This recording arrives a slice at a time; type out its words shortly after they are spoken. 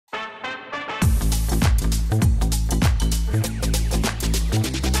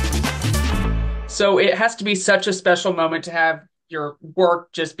So it has to be such a special moment to have your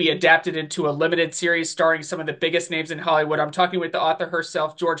work just be adapted into a limited series starring some of the biggest names in Hollywood. I'm talking with the author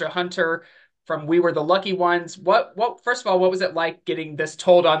herself, Georgia Hunter from We Were the Lucky Ones. First of all, what was it like getting this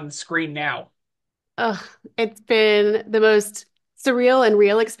told on the screen now? Ugh, it's been the most surreal and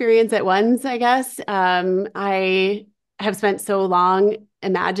real experience at once, I guess. I have spent so long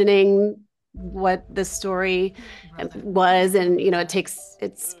imagining what the story was, and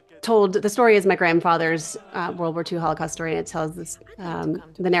it's told. The story is my grandfather's World War II Holocaust story, and it tells the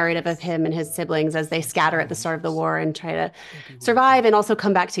narrative of him and his siblings as they scatter at the start of the war and try to survive and also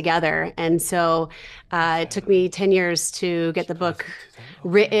come back together. And so it took me 10 years to get the book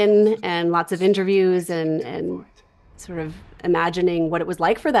written and lots of interviews and sort of imagining what it was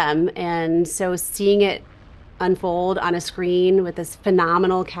like for them. And so seeing it unfold on a screen with this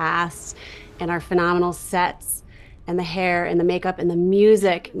phenomenal cast and our phenomenal sets and the hair and the makeup and the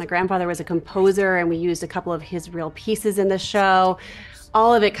music. My grandfather was a composer, and we used a couple of his real pieces in the show.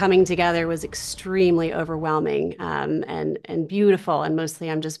 All of it coming together was extremely overwhelming, and beautiful. And mostly,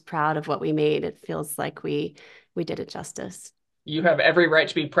 I'm just proud of what we made. It feels like we did it justice. You have every right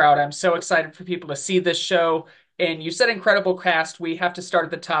to be proud. I'm so excited for people to see this show. And you said incredible cast. We have to start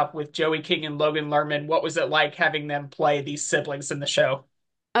at the top with Joey King and Logan Lerman. What was it like having them play these siblings in the show?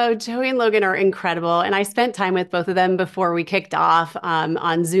 Oh, Joey and Logan are incredible. And I spent time with both of them before we kicked off on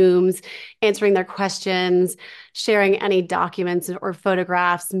Zooms, answering their questions, sharing any documents or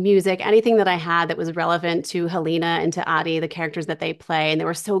photographs, music, anything that I had that was relevant to Helena and to Adi, the characters that they play. And they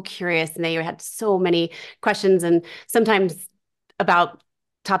were so curious, and they had so many questions, and sometimes about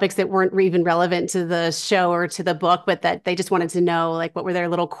topics that weren't even relevant to the show or to the book, but that they just wanted to know, like, what were their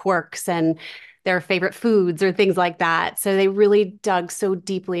little quirks and their favorite foods or things like that. So they really dug so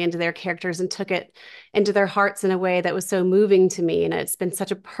deeply into their characters and took it into their hearts in a way that was so moving to me. And it's been such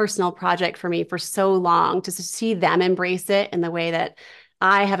a personal project for me for so long. To see them embrace it in the way that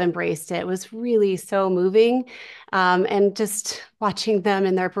I have embraced it was really so moving. And just watching them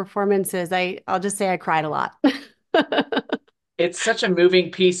in their performances, I'll just say I cried a lot. It's such a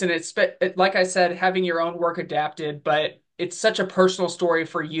moving piece, and like I said, having your own work adapted, but it's such a personal story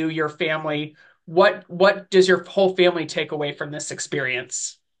for you, your family. What does your whole family take away from this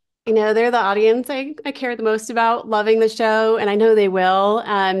experience? They're the audience I care the most about, loving the show, and I know they will.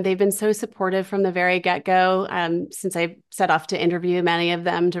 They've been so supportive from the very get-go, since I set off to interview many of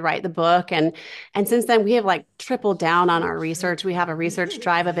them to write the book. And since then, we have like tripled down on our research. We have a research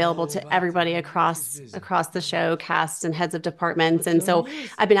drive available to everybody across the show, cast and heads of departments. And so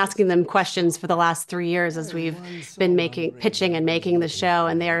I've been asking them questions for the last 3 years as we've been pitching and making the show,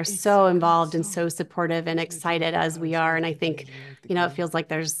 and they are so involved and so supportive and excited as we are. And I think, it feels like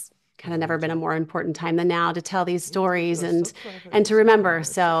there's kind of never been a more important time than now to tell these stories and to remember.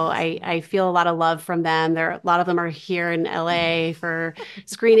 So I feel a lot of love from them. A lot of them are here in LA for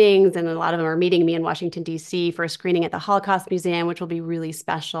screenings, and a lot of them are meeting me in Washington D.C. for a screening at the Holocaust Museum, which will be really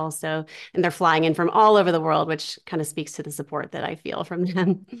special. So, and they're flying in from all over the world, which kind of speaks to the support that I feel from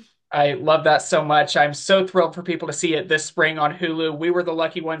them. I love that so much. I'm so thrilled for people to see it this spring on Hulu. We Were the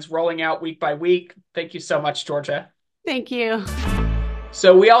Lucky Ones rolling out week by week. Thank you so much, Georgia. Thank you.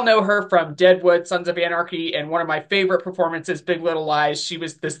 So we all know her from Deadwood, Sons of Anarchy, and one of my favorite performances, Big Little Lies. She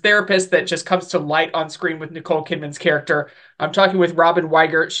was this therapist that just comes to light on screen with Nicole Kidman's character. I'm talking with Robin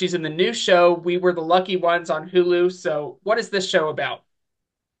Weigert. She's in the new show, We Were the Lucky Ones on Hulu. So what is this show about?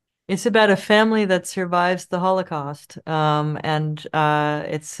 It's about a family that survives the Holocaust, and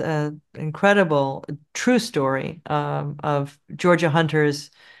it's an incredible, true story of Georgia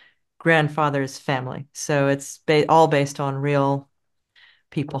Hunter's grandfather's family. So it's all based on real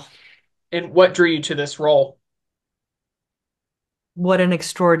people. And what drew you to this role? What an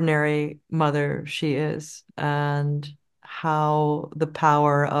extraordinary mother she is, and how the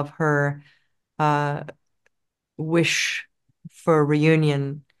power of her uh, wish for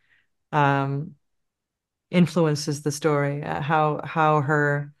reunion um, influences the story. How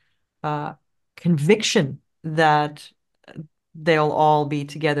her uh, conviction that they'll all be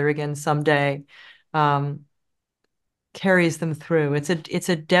together again someday um, carries them through. It's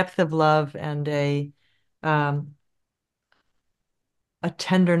a depth of love and um, a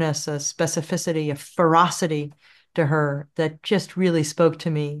tenderness, a specificity, a ferocity to her that just really spoke to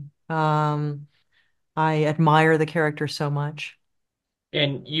me. I admire the character so much.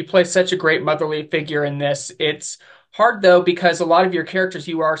 And you play such a great motherly figure in this. It's hard though because a lot of your characters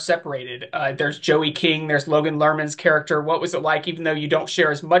you are separated. There's Joey King, there's Logan Lerman's character. What was it like, even though you don't share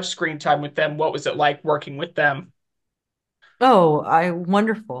as much screen time with them? What was it like working with them? Oh, I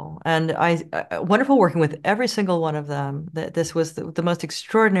wonderful. And I wonderful working with every single one of them. That this was the most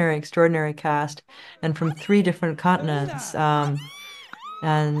extraordinary, extraordinary cast and from three different continents. And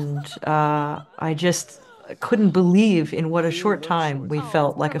I just couldn't believe in what a short time we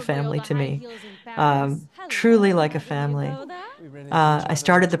felt like a family to me. Truly like a family. I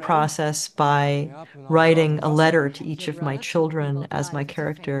started the process by writing a letter to each of my children as my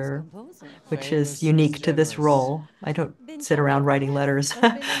character, which is unique to this role. I don't sit around writing letters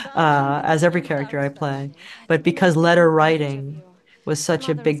as every character I play, but because letter writing was such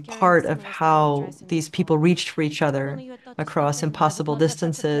a big part of how these people reached for each other across impossible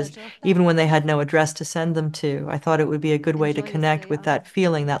distances, even when they had no address to send them to, I thought it would be a good way to connect with that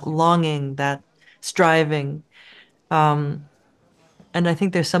feeling, that longing, that striving. Um, and I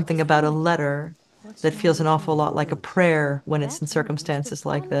think there's something about a letter that feels an awful lot like a prayer when it's in circumstances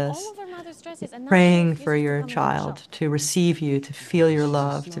like this. Praying for your child to receive you, to feel your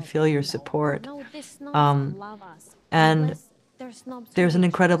love, to feel your support. Um, and there's an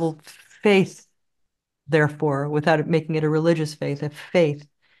incredible faith, therefore, without it making it a religious faith, a faith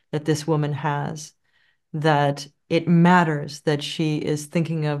that this woman has that it matters that she is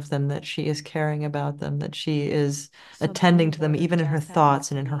thinking of them, that she is caring about them, that she is attending to them, even in her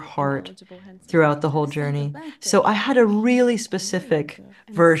thoughts and in her heart throughout the whole journey. So I had a really specific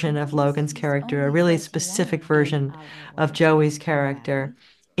version of Logan's character, a really specific version of Joey's character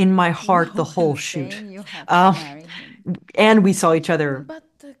in my heart the whole shoot. Um, and we saw each other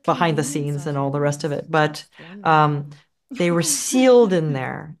behind the scenes and all the rest of it. But they were sealed in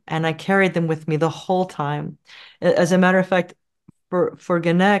there, and I carried them with me the whole time. As a matter of fact, for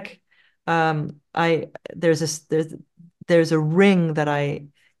Ganek, I there's a ring that I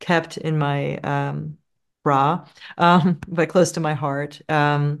kept in my bra, but close to my heart,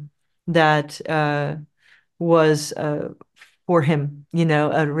 that was for him,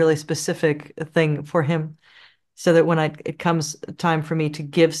 a really specific thing for him so that when it comes time for me to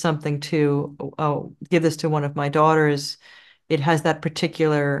give something to give this to one of my daughters, it has that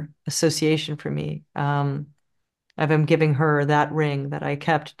particular association for me. Of him giving her that ring that I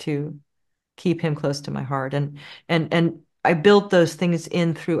kept to keep him close to my heart, and I built those things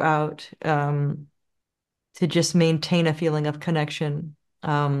in throughout to just maintain a feeling of connection,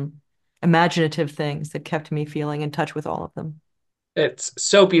 imaginative things that kept me feeling in touch with all of them. It's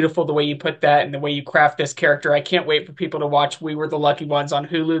so beautiful the way you put that and the way you craft this character. I can't wait for people to watch We Were the Lucky Ones on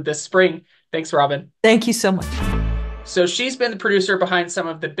Hulu this spring. Thanks, Robin. Thank you so much. So she's been the producer behind some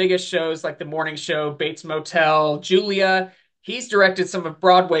of the biggest shows like The Morning Show, Bates Motel, Julia. He's directed some of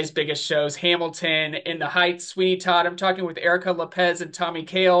Broadway's biggest shows, Hamilton, In the Heights, Sweeney Todd. I'm talking with Erica Lopez and Tommy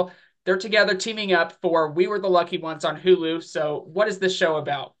Kail. They're together teaming up for We Were the Lucky Ones on Hulu. So what is this show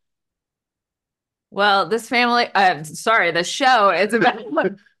about? Well, the show is about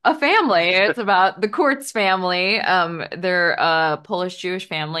a family. It's about the Courts family. They're a Polish Jewish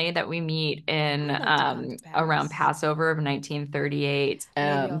family that we meet in around Passover of 1938,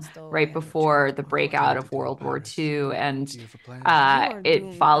 right before the breakout of World War II. And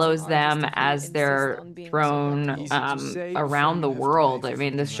it follows them as they're thrown around the world. I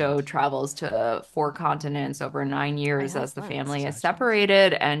mean, the show travels to four continents over 9 years as the family is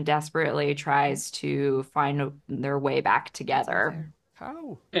separated and desperately tries to find their way back together.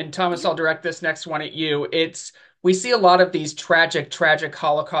 And Thomas, I'll direct this next one at you. It's we see a lot of these tragic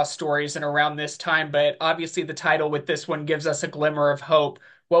Holocaust stories and around this time, but obviously the title with this one gives us a glimmer of hope.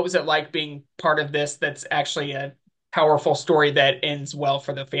 What was it like being part of this that's actually a powerful story that ends well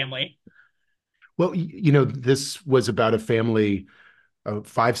for the family? Well, this was about a family of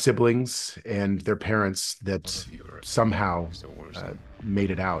five siblings and their parents that somehow uh, made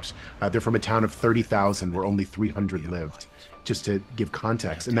it out. They're from a town of 30,000 where only 300 lived, just to give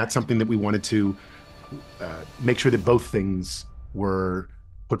context. And that's something that we wanted to make sure that both things were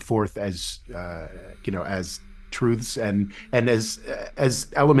put forth as as truths and as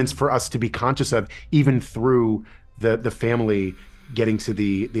elements for us to be conscious of, even through the family getting to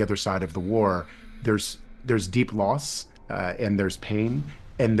the other side of the war. There's deep loss, and there's pain,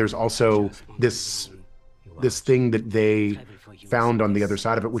 and there's also this thing that they found on the other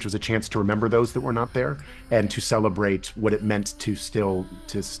side of it, which was a chance to remember those that were not there and to celebrate what it meant to still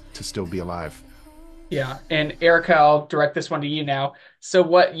be alive. Yeah, and Erica, I'll direct this one to you now. So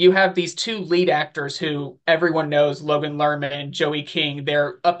what you have these two lead actors who everyone knows, Logan Lerman and Joey King.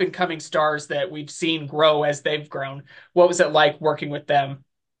 They're up and coming stars that we've seen grow as they've grown. What was it like working with them?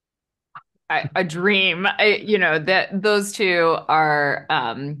 A dream. That those two are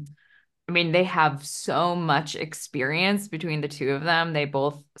I mean, they have so much experience between the two of them. They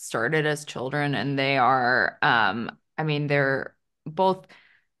both started as children and they are I mean, they're both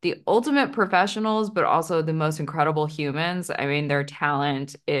the ultimate professionals, but also the most incredible humans. I mean, their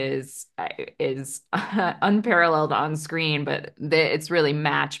talent is unparalleled on screen, but it's really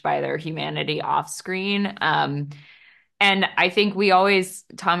matched by their humanity off screen. And I think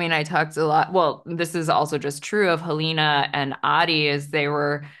Tommy and I talked a lot. Well, this is also just true of Helena and Adi, as they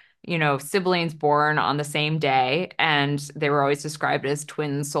were, siblings born on the same day, and they were always described as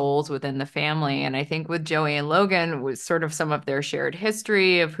twin souls within the family. And I think with Joey and Logan was sort of some of their shared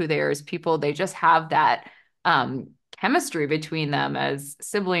history of who they are as people. They just have that chemistry between them as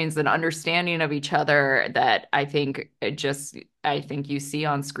siblings and understanding of each other that I think you see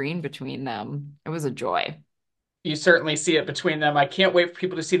on screen between them. It was a joy. You certainly see it between them. I can't wait for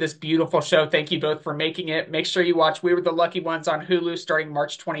people to see this beautiful show. Thank you both for making it. Make sure you watch We Were the Lucky Ones on Hulu starting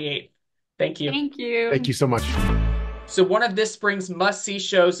March 28th. Thank you. Thank you. Thank you so much. So one of this spring's must-see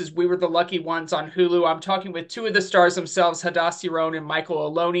shows is We Were the Lucky Ones on Hulu. I'm talking with two of the stars themselves, Hadass Yaron and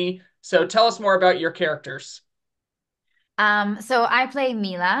Michael Aloni. So tell us more about your characters. So I play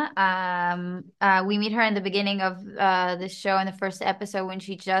Mila. We meet her in the beginning of the show in the first episode when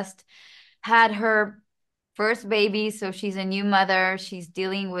she just had her first baby, so she's a new mother. She's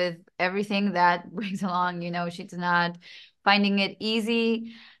dealing with everything that brings along, she's not finding it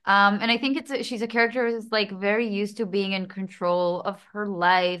easy. And I think she's a character who's like very used to being in control of her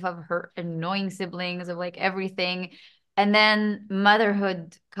life, of her annoying siblings, of like everything. And then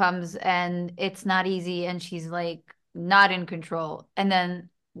motherhood comes and it's not easy and she's like not in control. And then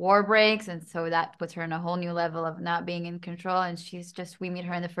war breaks, and so that puts her in a whole new level of not being in control. And we meet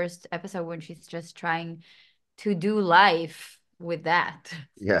her in the first episode when she's just trying to do life with that.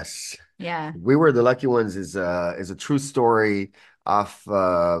 Yes. Yeah. We Were the Lucky Ones is a true story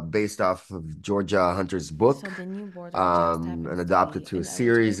based off of Georgia Hunter's book, and adopted to a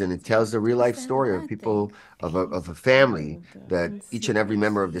series, and it tells the real life story of people of a family that each and every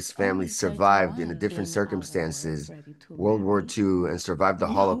member of this family survived in different circumstances, World War II, and survived the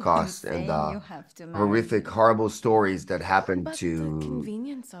Holocaust and horrific, horrible stories that happened to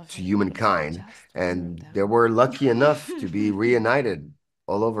humankind, and they were lucky enough to be reunited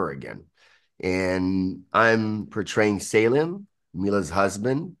all over again. And I'm portraying Salim, Mila's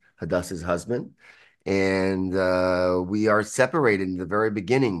husband, Hadass's husband, and we are separated in the very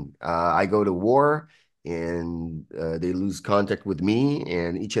beginning. I go to war, and they lose contact with me,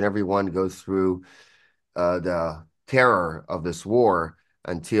 and each and every one goes through the terror of this war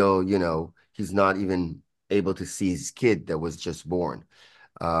until, he's not even able to see his kid that was just born.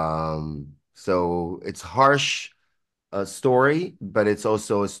 So it's harsh story, but it's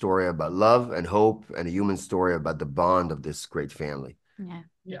also a story about love and hope, and a human story about the bond of this great family. Yeah.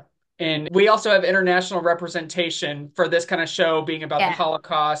 Yeah. And we also have international representation for this kind of show being about the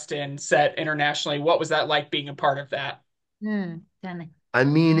Holocaust and set internationally. What was that like being a part of that? I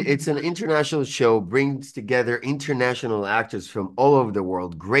mean, it's an international show, brings together international actors from all over the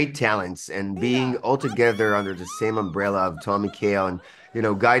world, great talents, and being all together under the same umbrella of Tommy Kail and,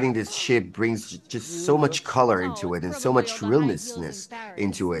 guiding this ship brings just so much color into it and so much realness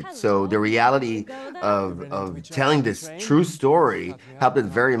into it. So the reality of telling this true story helped it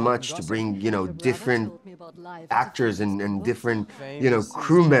very much to bring, different actors and different,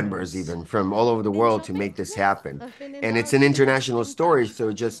 crew members even from all over the world to make this happen. And it's an international story, so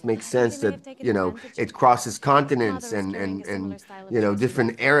it just makes sense that, it crosses continents and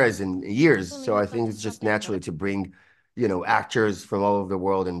different eras and years. So I think it's just naturally to bring, actors from all over the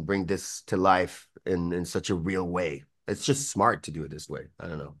world and bring this to life in such a real way. It's just smart to do it this way. I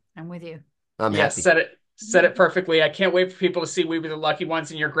don't know. I'm with you. I'm happy. Said it perfectly. I can't wait for people to see We Were the Lucky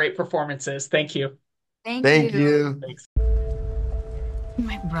Ones and your great performances. Thank you. Thank you. Thanks.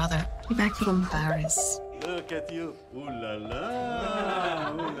 My brother, back from Paris. Look at you. Ooh la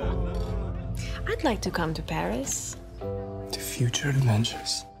la. Ooh la la. I'd like to come to Paris. To future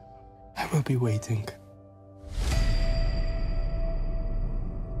adventures. I will be waiting.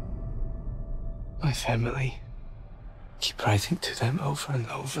 My family. Keep writing to them over and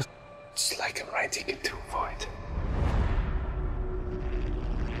over. It's like I'm writing into a void.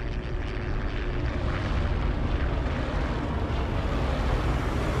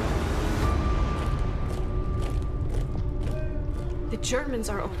 The Germans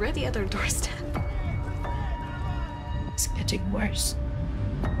are already at our doorstep. It's getting worse.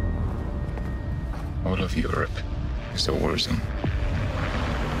 All of Europe is a war zone.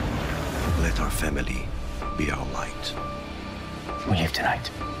 Let our family be our light. We leave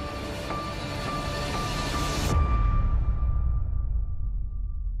tonight.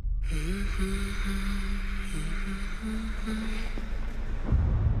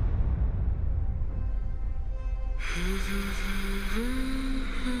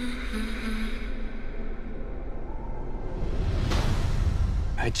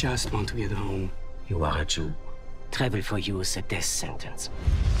 I just want to get home. You are a Jew. Travel for you is a death sentence.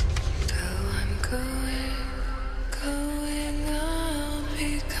 I'll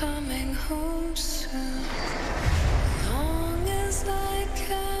be coming home soon. Long as I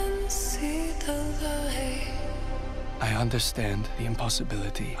can see the light. I understand the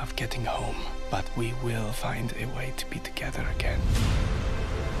impossibility of getting home, but we will find a way to be together again.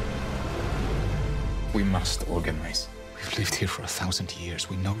 We must organize. We've lived here for 1,000 years.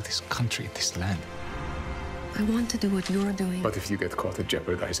 We know this country, this land. I want to do what you're doing. But if you get caught, it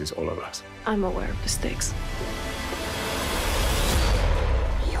jeopardizes all of us. I'm aware of the stakes.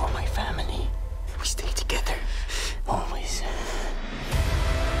 You're my family. We stay together. Always.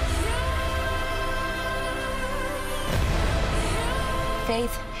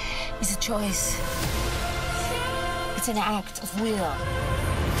 Faith is a choice. It's an act of will.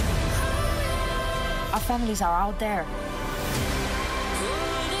 Our families are out there.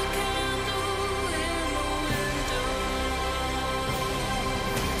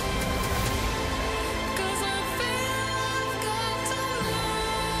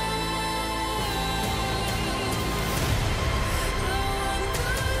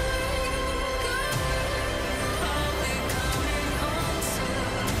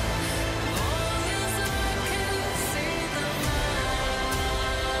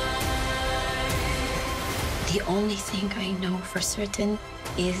 The only thing I know for certain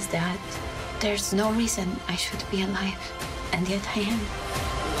is that there's no reason I should be alive, and yet I am.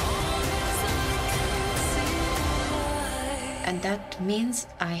 And that means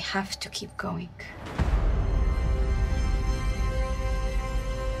I have to keep going.